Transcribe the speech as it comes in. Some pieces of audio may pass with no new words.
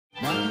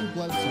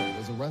Bledsoe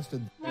was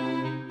arrested.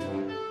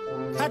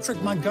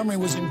 Patrick Montgomery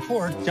was in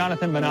court.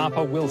 Jonathan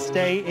Manapa will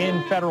stay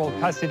in federal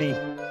custody.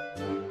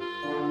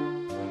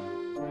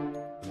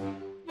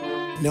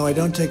 No, I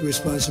don't take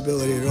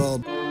responsibility at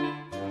all.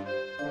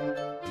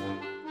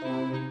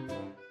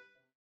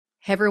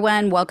 Hey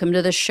everyone, welcome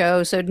to the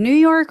show. So New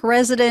York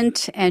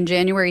resident and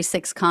January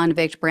 6th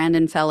convict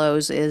Brandon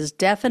Fellows is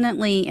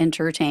definitely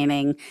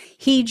entertaining.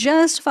 He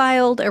just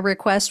filed a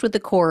request with the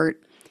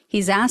court.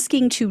 He's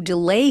asking to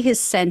delay his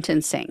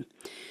sentencing.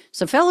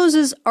 So Fellows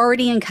is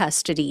already in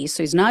custody,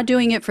 so he's not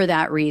doing it for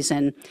that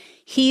reason.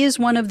 He is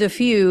one of the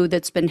few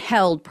that's been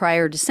held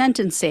prior to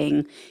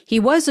sentencing. He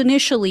was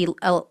initially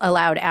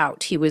allowed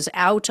out. He was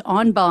out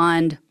on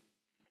bond,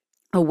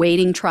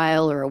 awaiting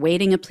trial or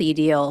awaiting a plea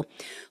deal,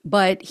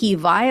 but he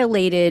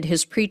violated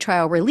his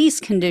pretrial release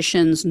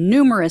conditions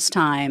numerous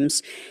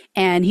times,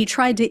 and he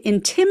tried to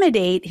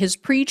intimidate his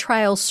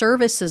pretrial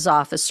services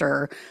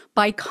officer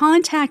by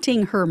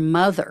contacting her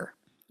mother.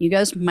 You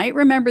guys might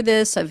remember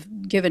this.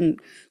 I've given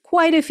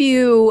quite a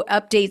few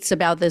updates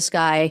about this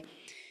guy.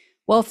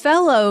 Well,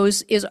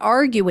 Fellows is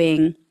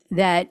arguing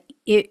that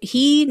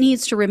he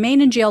needs to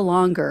remain in jail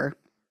longer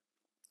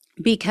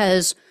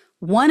because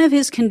one of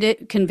his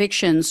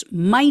convictions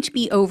might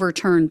be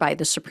overturned by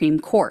the Supreme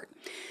Court.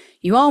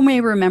 You all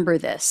may remember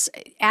this.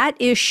 At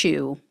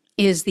issue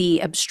is the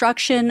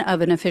obstruction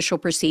of an official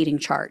proceeding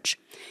charge.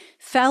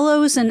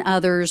 Fellows and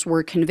others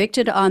were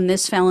convicted on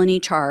this felony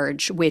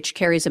charge, which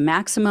carries a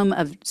maximum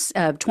of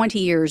 20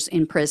 years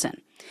in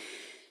prison.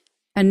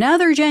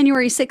 Another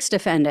January 6th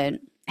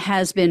defendant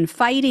has been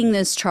fighting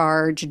this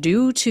charge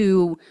due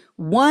to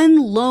one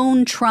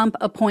lone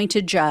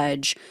Trump-appointed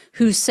judge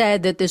who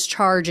said that this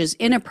charge is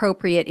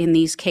inappropriate in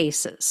these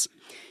cases.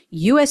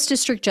 U.S.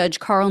 District Judge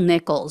Carl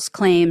Nichols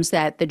claims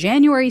that the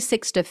January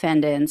 6th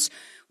defendants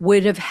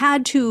would have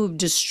had to have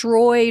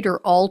destroyed or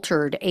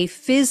altered a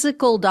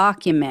physical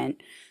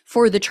document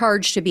for the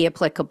charge to be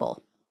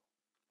applicable.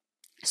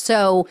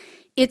 So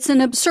it's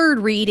an absurd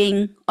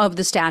reading of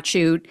the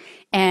statute,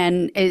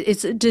 and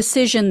it's a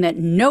decision that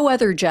no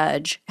other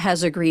judge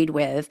has agreed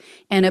with.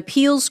 An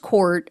appeals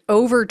court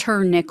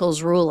overturned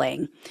Nichols'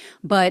 ruling,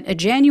 but a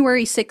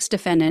January 6th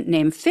defendant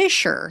named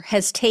Fisher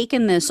has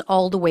taken this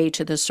all the way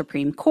to the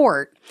Supreme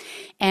Court,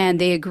 and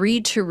they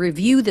agreed to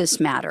review this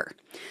matter.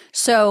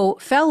 So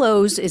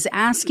Fellows is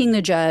asking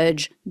the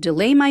judge,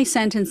 delay my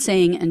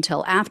sentencing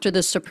until after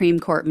the Supreme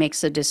Court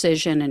makes a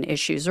decision and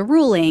issues a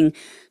ruling.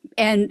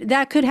 And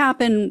that could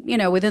happen,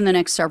 within the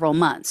next several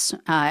months.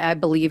 I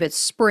believe it's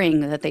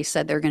spring that they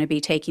said they're going to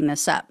be taking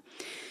this up.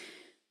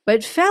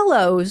 But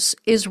Fellows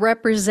is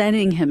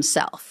representing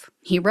himself.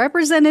 He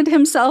represented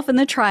himself in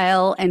the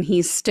trial, and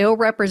he's still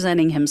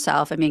representing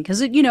himself.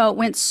 Because, it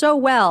went so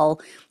well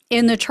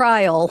in the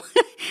trial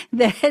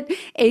that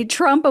a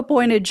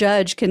Trump-appointed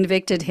judge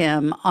convicted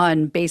him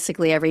on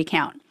basically every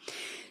count.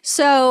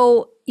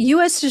 So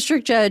U.S.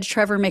 District Judge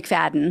Trevor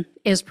McFadden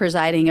is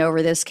presiding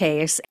over this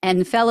case,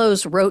 and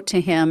Fellows wrote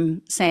to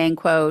him saying,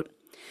 quote,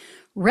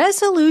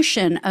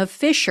 "Resolution of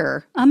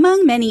Fisher,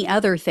 among many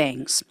other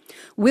things,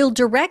 will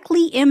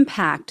directly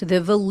impact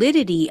the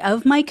validity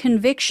of my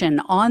conviction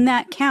on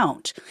that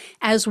count,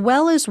 as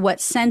well as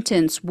what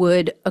sentence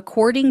would,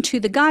 according to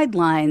the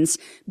guidelines,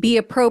 be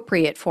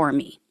appropriate for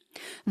me.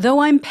 Though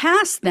I'm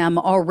past them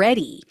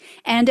already,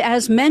 and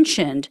as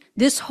mentioned,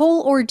 this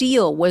whole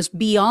ordeal was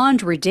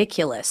beyond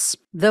ridiculous.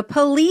 The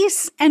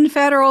police and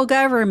federal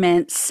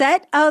government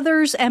set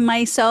others and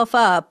myself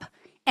up,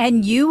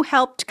 and you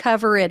helped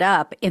cover it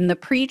up in the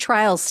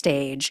pre-trial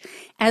stage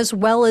as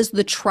well as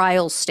the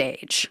trial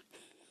stage."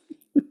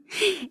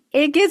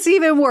 It gets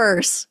even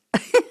worse.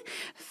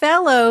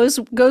 Fellows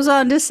goes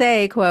on to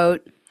say,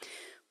 quote,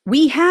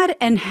 "We had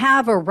and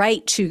have a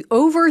right to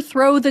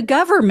overthrow the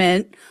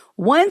government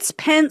once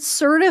Pence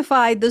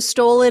certified the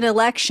stolen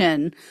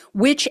election,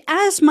 which,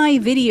 as my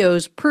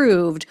videos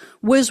proved,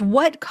 was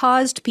what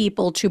caused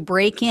people to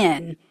break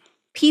in.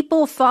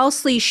 People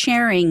falsely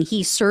sharing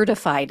he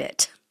certified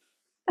it."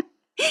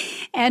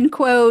 End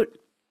quote.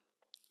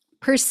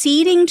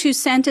 "Proceeding to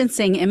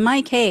sentencing in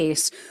my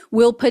case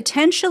will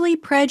potentially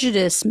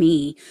prejudice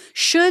me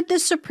should the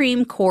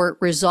Supreme Court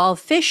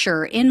resolve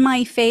Fisher in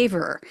my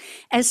favor,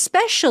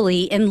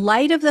 especially in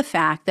light of the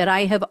fact that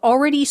I have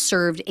already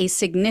served a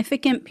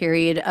significant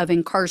period of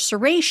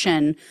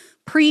incarceration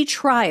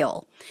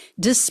pre-trial,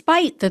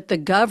 despite that the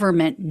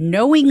government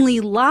knowingly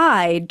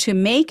lied to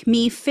make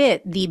me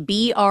fit the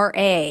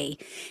BRA,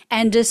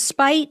 and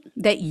despite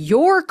that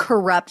your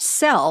corrupt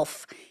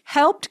self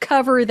helped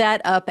cover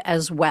that up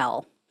as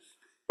well."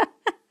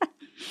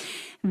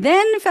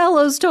 Then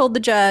Fellows told the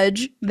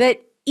judge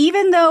that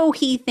even though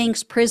he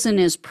thinks prison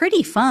is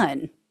pretty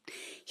fun,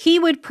 he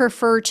would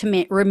prefer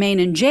to remain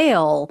in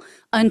jail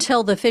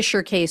until the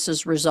Fisher case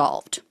is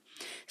resolved.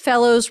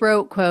 Fellows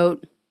wrote,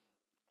 quote,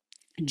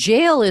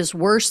 "Jail is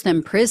worse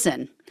than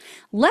prison.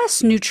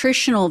 Less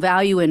nutritional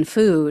value in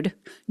food,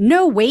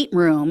 no weight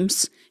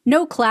rooms,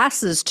 no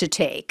classes to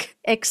take,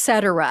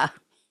 etc.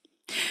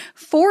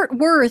 Fort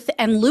Worth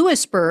and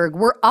Lewisburg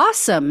were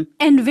awesome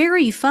and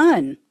very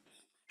fun.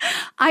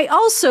 I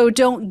also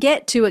don't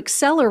get to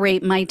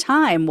accelerate my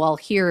time while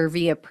here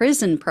via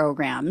prison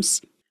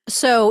programs.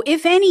 So,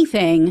 if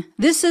anything,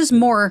 this is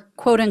more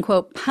quote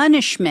unquote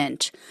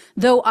punishment,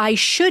 though I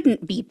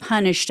shouldn't be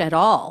punished at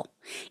all.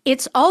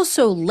 It's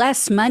also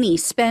less money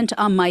spent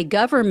on my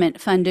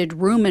government funded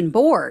room and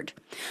board.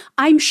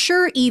 I'm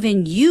sure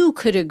even you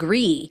could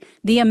agree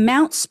the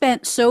amount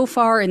spent so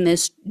far in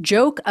this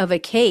joke of a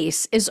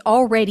case is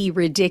already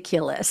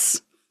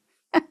ridiculous.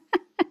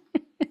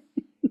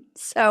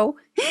 So,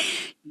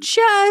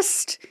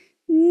 just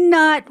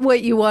not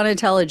what you want to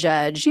tell a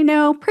judge. You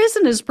know,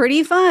 prison is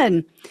pretty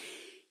fun.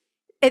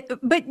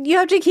 But you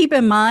have to keep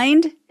in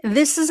mind,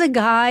 this is a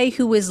guy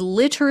who was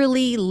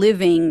literally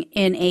living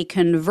in a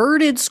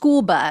converted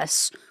school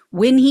bus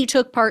when he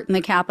took part in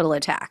the Capitol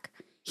attack.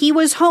 He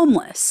was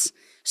homeless.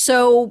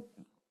 So,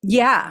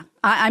 yeah,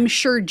 I'm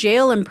sure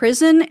jail and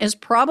prison is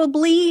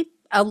probably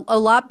a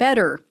lot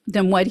better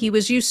than what he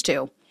was used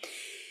to.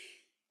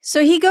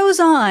 So he goes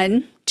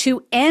on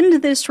to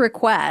end this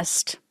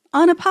request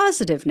on a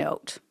positive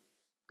note.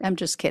 I'm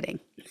just kidding.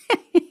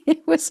 It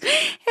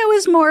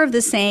was more of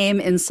the same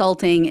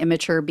insulting,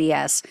 immature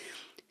BS.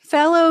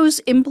 Fellows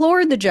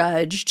implored the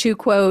judge to,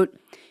 quote,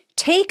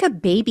 take a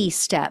baby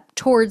step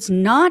towards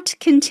not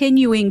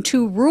continuing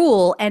to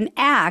rule and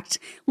act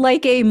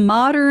like a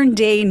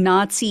modern-day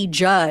Nazi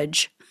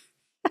judge.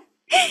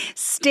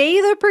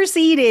 Stay the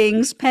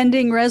proceedings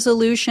pending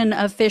resolution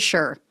of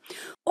Fisher.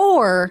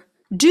 Or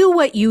do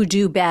what you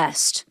do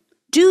best.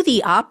 Do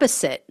the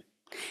opposite.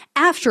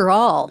 After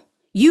all,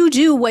 you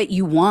do what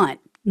you want,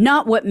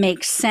 not what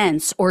makes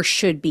sense or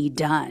should be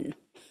done.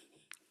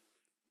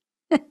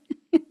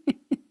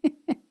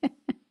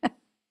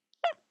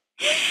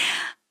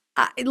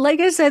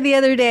 Like I said the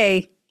other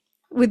day,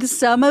 with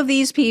some of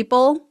these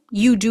people,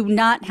 you do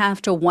not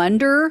have to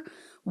wonder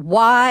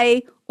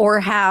why or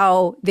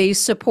how they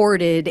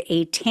supported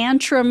a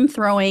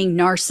tantrum-throwing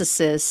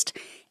narcissist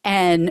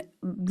and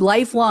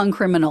lifelong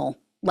criminal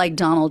like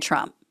Donald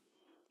Trump.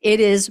 It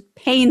is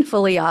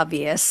painfully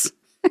obvious.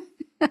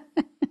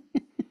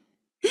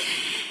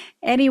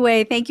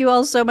 Anyway, thank you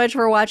all so much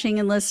for watching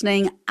and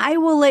listening. I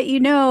will let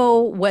you know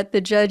what the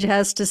judge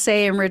has to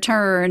say in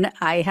return.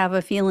 I have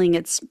a feeling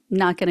it's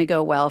not going to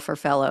go well for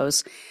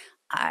Fellows.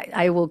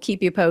 I will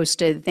keep you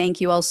posted.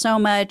 Thank you all so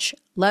much.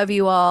 Love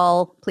you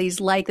all. Please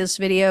like this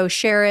video,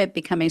 share it,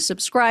 become a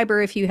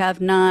subscriber if you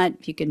have not.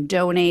 If you can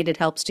donate, it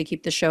helps to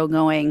keep the show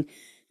going.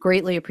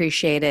 Greatly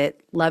appreciate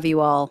it. Love you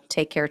all.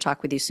 Take care.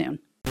 Talk with you soon.